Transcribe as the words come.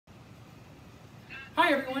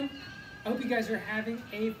Hi everyone! I hope you guys are having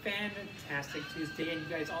a fantastic Tuesday and you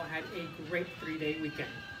guys all had a great 3-day weekend.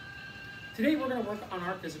 Today we're going to work on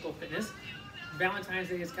our physical fitness. Valentine's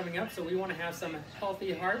Day is coming up, so we want to have some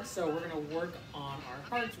healthy hearts, so we're going to work on our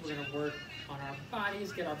hearts, we're going to work on our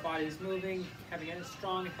bodies, get our bodies moving, having a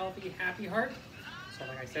strong, healthy, happy heart. So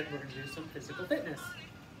like I said, we're going to do some physical fitness.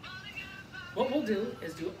 What we'll do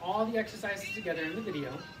is do all the exercises together in the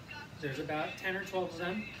video. There's about 10 or 12 of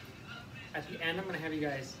them. At the end, I'm going to have you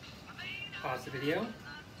guys pause the video,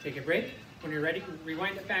 take a break. When you're ready,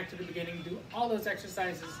 rewind it back to the beginning, do all those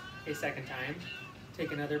exercises a second time,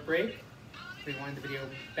 take another break, rewind the video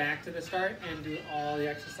back to the start, and do all the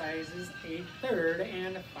exercises a third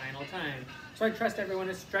and final time. So I trust everyone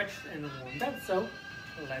is stretched and warmed up, so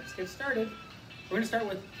let's get started. We're going to start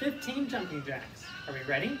with 15 jumping jacks. Are we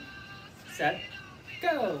ready? Set,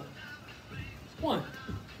 go! 1,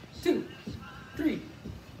 2, 3,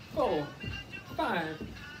 4, 5,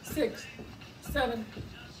 6, 7,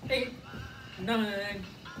 8, 9,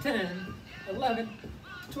 10, 11,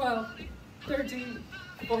 12, 13,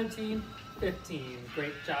 14, 15.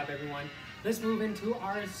 Great job, everyone. Let's move into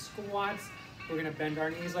our squats. We're going to bend our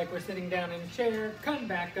knees like we're sitting down in a chair. Come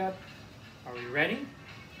back up. Are we ready?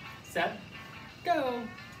 Set, go.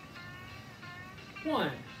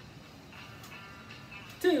 1,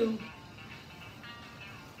 2,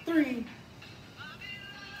 3,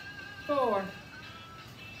 4,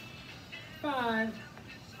 5,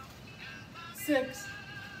 6,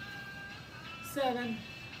 7,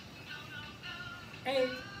 8,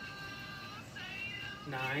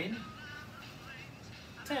 9,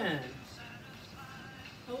 10,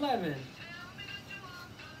 11,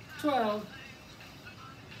 12,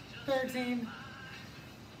 13,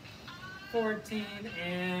 14,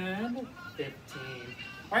 and 15.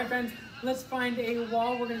 All right, friends, let's find a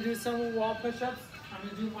wall. We're going to do some wall push-ups. I'm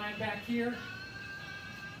going to do mine back here.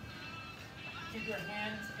 Keep your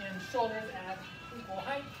hands and shoulders at equal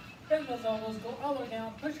height. Bend those elbows, go all the way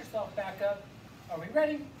down, push yourself back up. Are we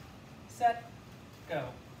ready? Set, go.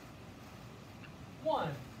 1,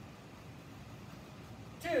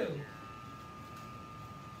 2,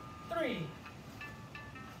 3,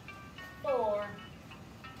 4,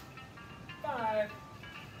 5,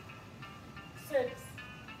 6,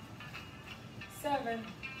 7,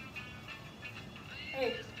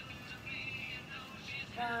 8,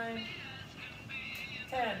 9,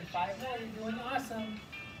 10, 5 more, you're doing awesome.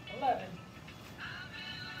 11,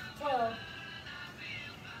 12,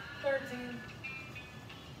 13,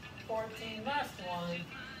 14, last one,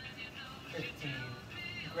 15.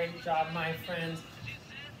 Great job, my friends.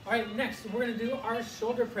 All right, next we're going to do our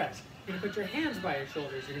shoulder press. You're going to put your hands by your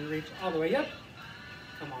shoulders. You're going to reach all the way up,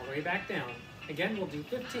 come all the way back down. Again, we'll do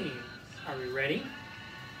 15. Are we ready?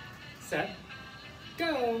 Set,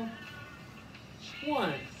 go.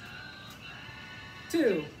 1,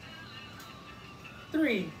 2,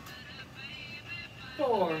 3,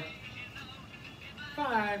 4,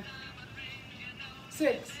 5,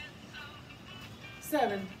 6,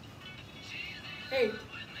 7, 8,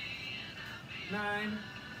 9,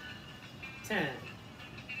 10,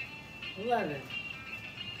 11,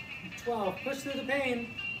 12, push through the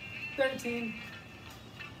pain, 13,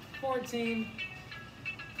 14,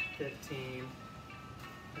 15.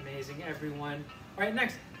 Amazing, everyone. All right,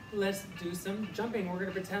 next, let's do some jumping. We're going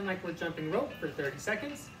to pretend like we're jumping rope for 30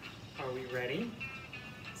 seconds. Are we ready?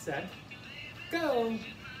 Set, go.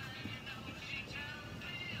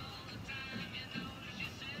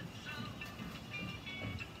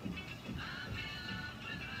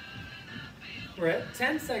 We're at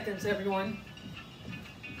 10 seconds, everyone.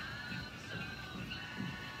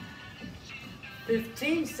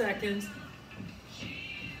 15 seconds.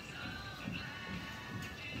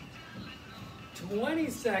 20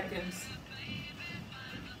 seconds.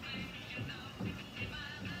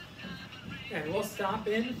 And we'll stop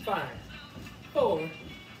in 5, 4,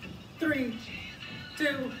 3,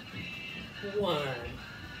 2, 1.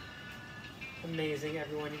 Amazing,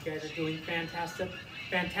 everyone. You guys are doing fantastic.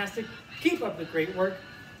 Fantastic. Keep up the great work.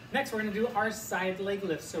 Next, we're going to do our side leg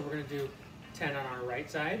lifts. So we're going to do 10 on our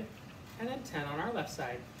right side and then 10 on our left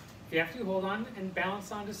side. If you have to, hold on and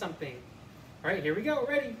balance onto something. All right, here we go.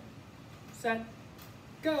 Ready, set,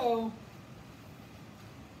 go.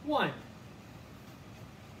 1,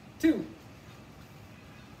 2,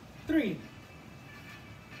 3,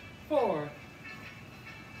 4,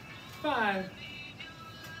 5,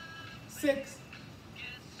 6,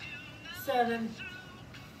 7,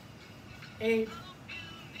 8,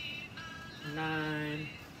 9,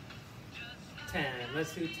 10.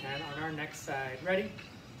 Let's do 10 on our next side. Ready,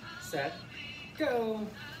 set, go.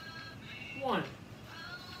 1,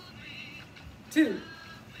 2,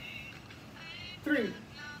 3,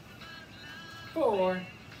 4,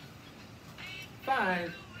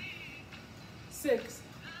 5, 6,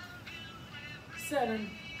 7,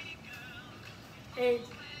 8,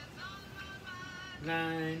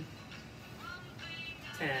 9,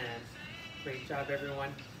 10. Great job,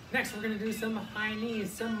 everyone. Next, we're going to do some high knees,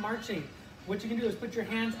 some marching. What you can do is put your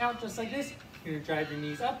hands out just like this. You're going to drive your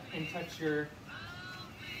knees up and touch your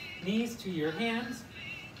knees to your hands.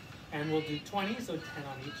 And we'll do 20, so 10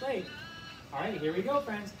 on each leg. All right, here we go,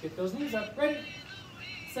 friends. Get those knees up. Ready,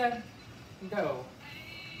 set, go.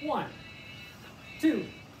 1, 2,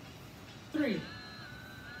 3,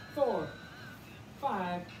 4,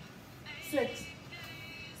 5, 6,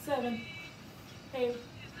 7, 8,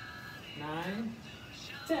 9,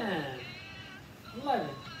 10, 11,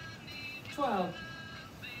 12,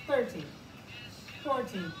 13,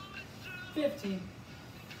 14, 15,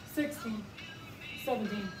 16,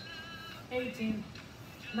 17, 18,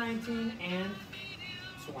 19, and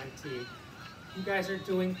 20. You guys are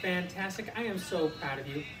doing fantastic. I am so proud of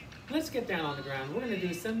you. Let's get down on the ground. We're going to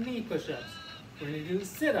do some knee push-ups. We're going to do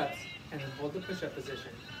sit-ups and then hold the push-up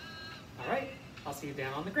position. All right, I'll see you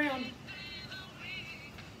down on the ground.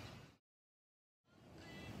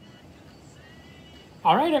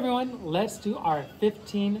 All right, everyone, let's do our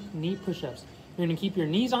 15 knee push-ups. You're going to keep your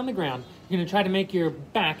knees on the ground. You're going to try to make your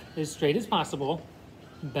back as straight as possible.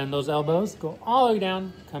 Bend those elbows, go all the way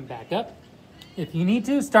down, come back up. If you need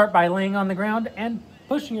to, start by laying on the ground and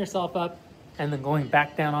pushing yourself up and then going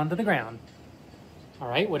back down onto the ground. All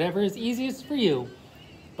right, whatever is easiest for you,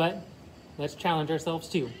 but let's challenge ourselves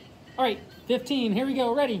too. All right, 15, here we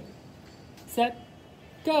go, ready, set,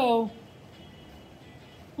 go.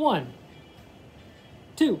 1,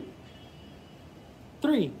 2,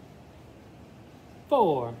 3,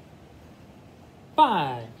 4,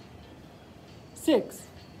 5, 6,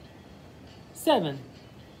 7,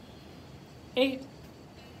 8,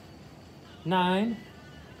 9,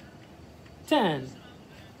 10,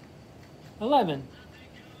 11,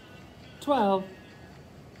 12,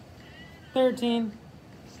 13,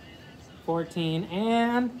 14,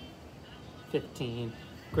 and 15.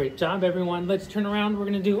 Great job, everyone. Let's turn around. We're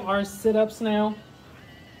going to do our sit-ups now.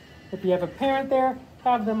 If you have a parent there,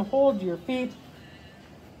 have them hold your feet.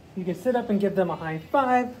 You can sit up and give them a high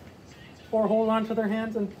five, or hold on to their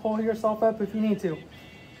hands and pull yourself up if you need to.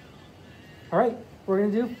 All right, we're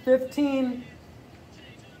going to do 15.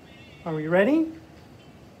 Are we ready?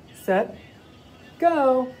 Set,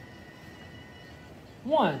 go.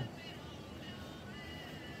 1,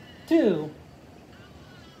 2,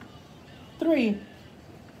 3,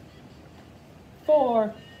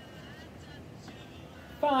 4,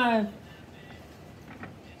 5,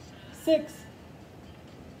 6,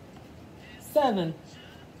 7,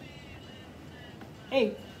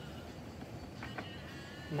 8,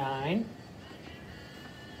 9,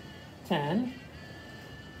 10,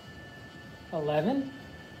 11,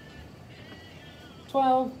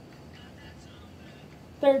 12,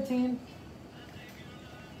 13,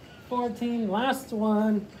 14, last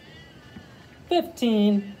one,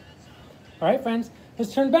 15. All right, friends,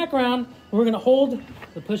 let's turn back around. We're going to hold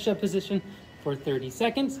the push-up position for 30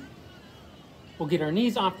 seconds. We'll get our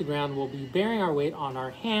knees off the ground. We'll be bearing our weight on our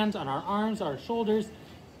hands, on our arms, our shoulders,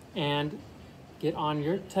 and get on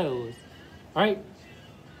your toes. All right,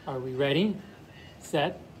 are we ready?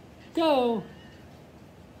 Set, go.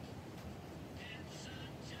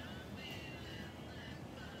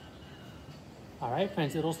 All right,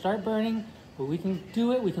 friends, it'll start burning, but we can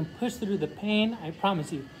do it. We can push through the pain. I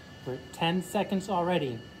promise you, we're at 10 seconds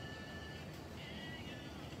already.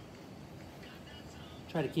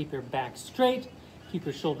 Try to keep your back straight. Keep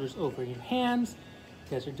your shoulders over your hands.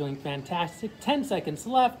 You guys are doing fantastic. 10 seconds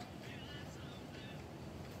left.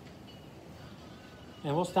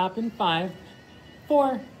 And we'll stop in 5,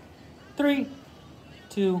 4, 3,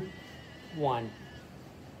 2, 1.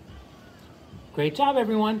 Great job,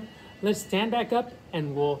 everyone. Let's stand back up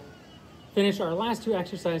and we'll finish our last 2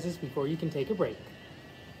 exercises before you can take a break.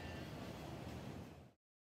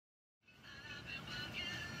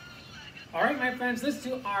 All right, my friends, let's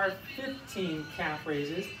do our 15 calf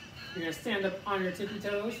raises. You're gonna stand up on your tippy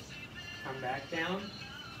toes, come back down,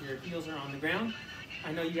 your heels are on the ground.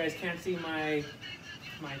 I know you guys can't see my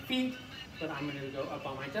feet, but I'm gonna go up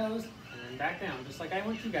on my toes and then back down, just like I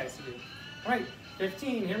want you guys to do. All right,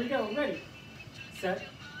 15, here we go, ready, set,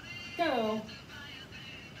 go.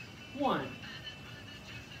 1,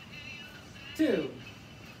 2,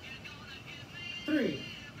 3,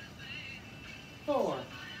 4,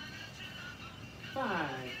 5,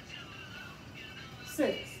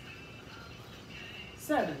 6,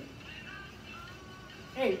 7,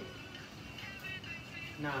 8,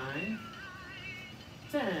 9,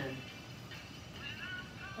 10,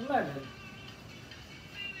 11,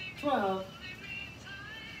 12,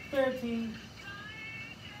 13,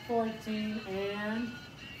 14, and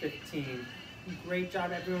 15. Great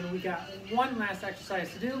job, everyone. We got one last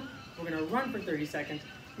exercise to do. We're going to run for 30 seconds.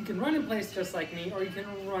 You can run in place just like me, or you can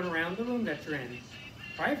run around the room that you're in.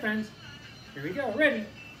 All right, friends, here we go. Ready,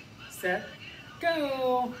 set,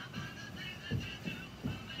 go.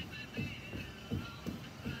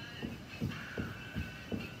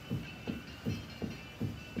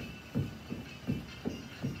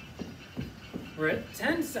 We're at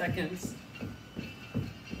 10 seconds.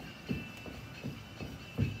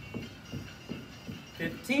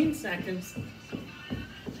 15 seconds.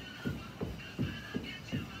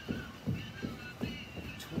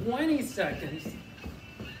 20 seconds.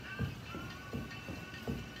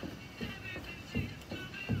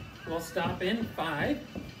 We'll stop in 5,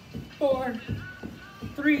 4,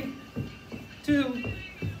 3, 2,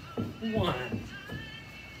 1.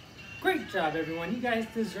 Great job, everyone. You guys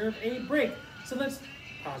deserve a break. So let's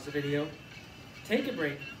pause the video, take a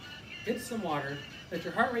break, get some water, let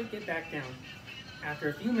your heart rate get back down. After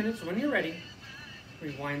a few minutes, when you're ready,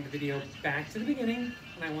 rewind the video back to the beginning,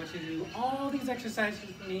 and I want you to do all these exercises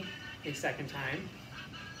with me a second time.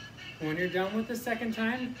 When you're done with the second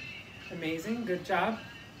time, amazing, good job.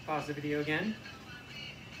 Pause the video again,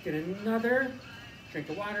 get another drink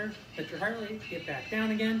of water, let your heart rate get back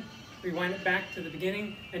down again, rewind it back to the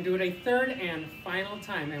beginning, and do it a third and final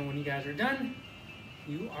time. And when you guys are done,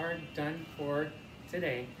 you are done for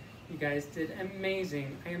today. You guys did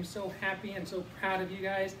amazing. I am so happy and so proud of you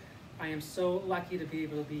guys. I am so lucky to be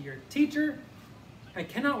able to be your teacher. I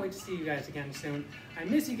cannot wait to see you guys again soon. I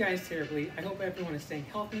miss you guys terribly. I hope everyone is staying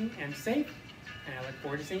healthy and safe, and I look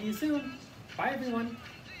forward to seeing you soon. Bye, everyone.